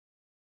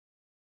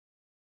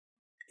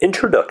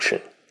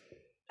Introduction.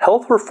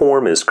 Health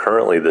reform is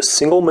currently the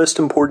single most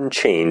important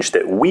change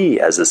that we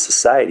as a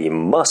society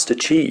must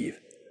achieve.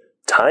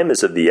 Time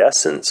is of the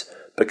essence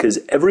because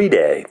every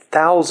day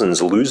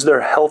thousands lose their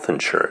health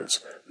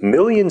insurance,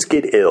 millions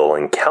get ill,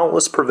 and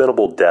countless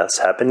preventable deaths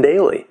happen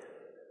daily.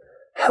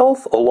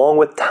 Health, along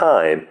with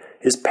time,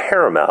 is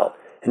paramount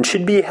and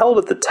should be held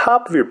at the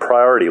top of your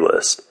priority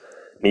list.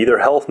 Neither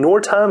health nor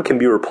time can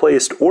be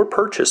replaced or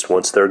purchased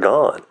once they're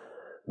gone.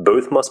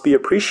 Both must be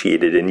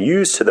appreciated and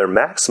used to their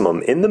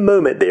maximum in the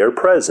moment they are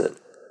present.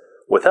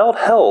 Without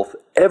health,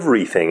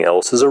 everything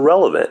else is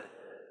irrelevant.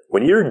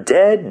 When you're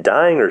dead,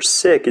 dying, or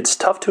sick, it's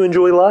tough to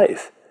enjoy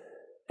life.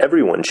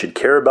 Everyone should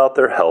care about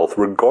their health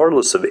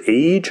regardless of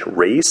age,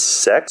 race,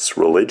 sex,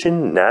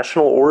 religion,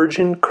 national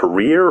origin,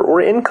 career,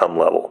 or income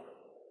level.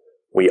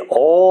 We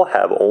all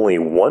have only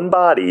one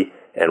body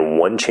and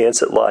one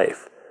chance at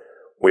life.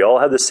 We all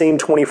have the same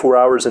 24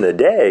 hours in a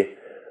day,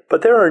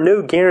 but there are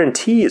no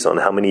guarantees on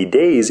how many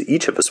days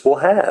each of us will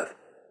have.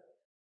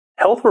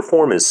 Health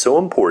reform is so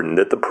important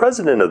that the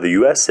President of the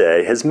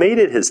USA has made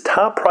it his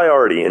top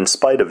priority in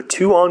spite of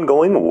 2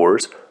 ongoing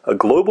wars, a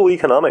global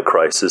economic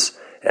crisis,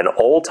 and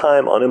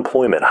all-time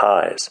unemployment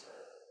highs.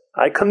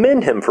 I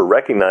commend him for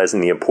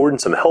recognizing the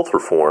importance of health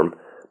reform,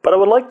 but I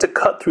would like to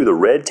cut through the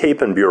red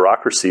tape and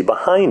bureaucracy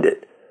behind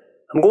it.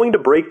 I'm going to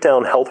break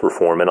down health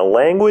reform in a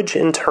language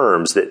and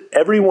terms that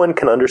everyone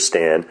can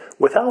understand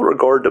without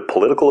regard to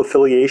political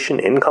affiliation,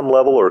 income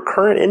level, or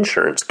current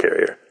insurance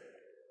carrier.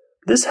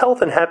 This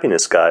health and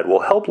happiness guide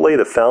will help lay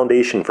the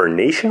foundation for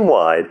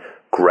nationwide,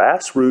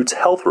 grassroots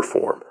health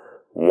reform,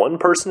 one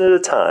person at a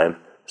time,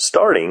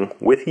 starting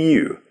with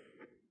you.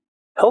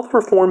 Health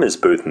reform is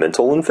both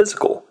mental and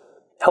physical.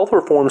 Health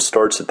reform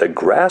starts at the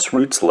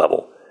grassroots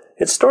level.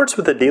 It starts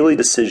with the daily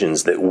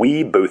decisions that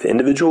we, both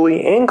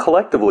individually and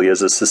collectively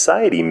as a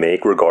society,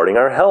 make regarding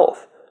our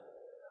health.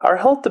 Our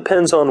health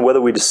depends on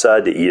whether we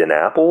decide to eat an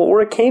apple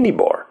or a candy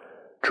bar,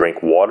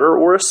 drink water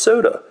or a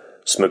soda,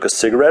 smoke a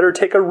cigarette or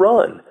take a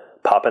run,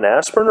 pop an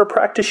aspirin or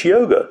practice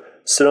yoga,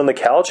 sit on the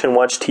couch and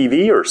watch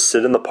TV or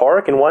sit in the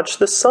park and watch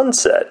the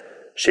sunset,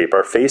 shape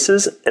our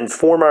faces and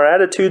form our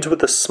attitudes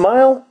with a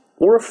smile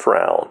or a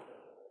frown.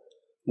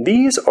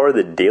 These are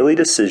the daily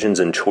decisions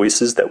and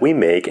choices that we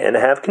make and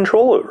have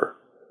control over.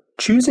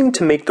 Choosing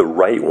to make the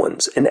right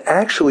ones and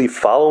actually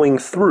following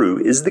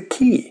through is the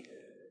key.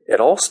 It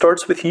all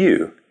starts with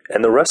you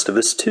and the rest of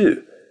us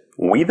too.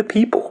 We the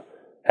people,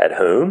 at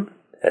home,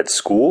 at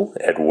school,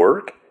 at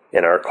work,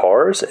 in our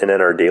cars, and in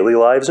our daily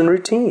lives and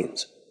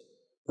routines.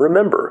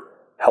 Remember,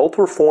 health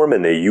reform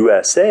in the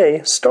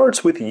USA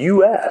starts with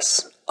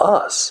US,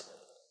 us.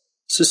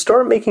 So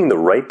start making the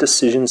right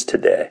decisions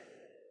today.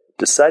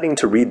 Deciding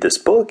to read this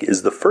book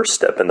is the first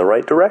step in the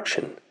right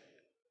direction.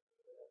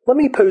 Let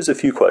me pose a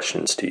few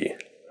questions to you.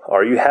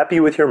 Are you happy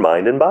with your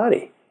mind and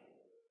body?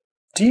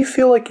 Do you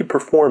feel like you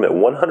perform at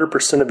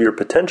 100% of your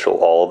potential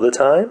all of the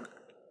time?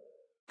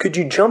 Could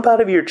you jump out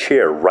of your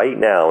chair right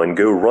now and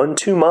go run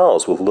 2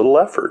 miles with little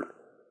effort?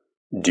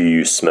 Do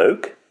you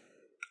smoke?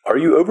 Are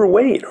you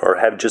overweight or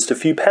have just a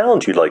few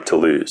pounds you'd like to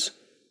lose?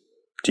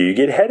 Do you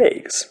get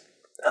headaches?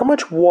 How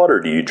much water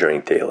do you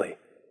drink daily?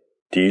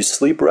 Do you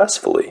sleep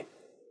restfully?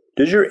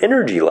 Does your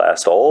energy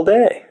last all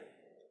day?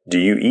 Do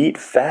you eat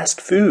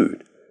fast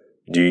food?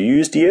 Do you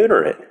use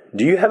deodorant?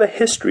 Do you have a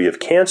history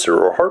of cancer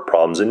or heart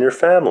problems in your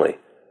family?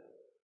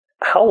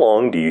 How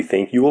long do you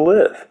think you will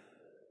live?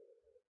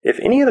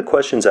 If any of the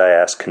questions I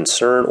ask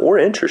concern or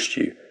interest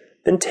you,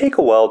 then take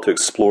a while to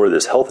explore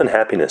this health and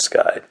happiness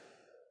guide.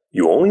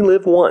 You only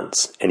live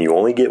once, and you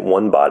only get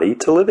one body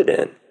to live it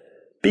in.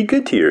 Be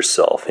good to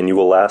yourself, and you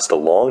will last a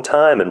long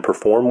time and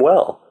perform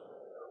well.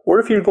 Or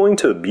if you're going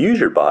to abuse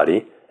your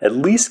body, at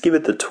least give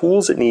it the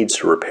tools it needs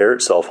to repair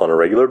itself on a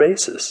regular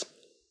basis.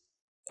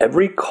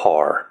 Every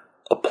car,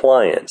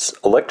 appliance,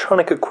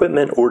 electronic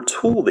equipment, or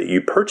tool that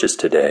you purchase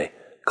today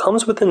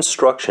comes with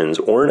instructions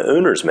or an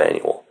owner's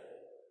manual.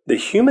 The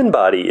human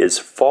body is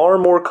far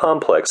more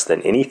complex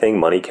than anything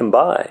money can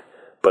buy,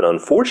 but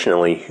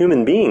unfortunately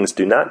human beings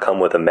do not come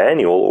with a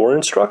manual or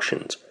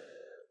instructions.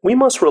 We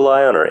must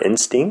rely on our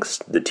instincts,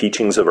 the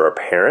teachings of our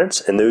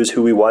parents, and those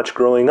who we watch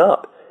growing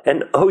up,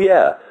 and oh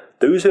yeah,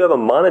 those who have a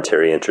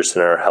monetary interest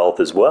in our health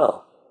as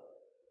well.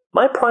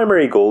 My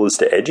primary goal is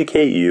to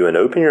educate you and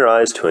open your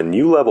eyes to a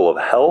new level of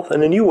health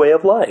and a new way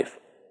of life.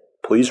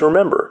 Please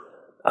remember,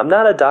 I'm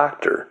not a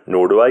doctor,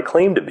 nor do I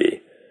claim to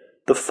be.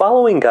 The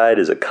following guide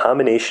is a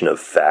combination of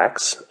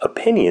facts,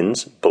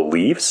 opinions,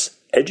 beliefs,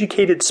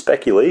 educated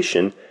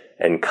speculation,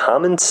 and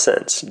common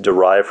sense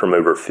derived from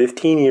over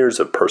 15 years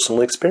of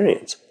personal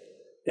experience.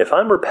 If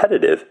I'm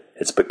repetitive,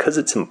 it's because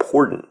it's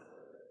important.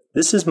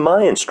 This is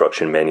my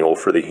instruction manual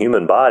for the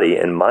human body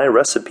and my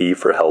recipe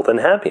for health and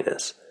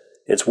happiness.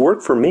 It's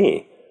worked for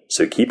me,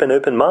 so keep an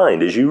open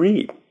mind as you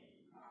read.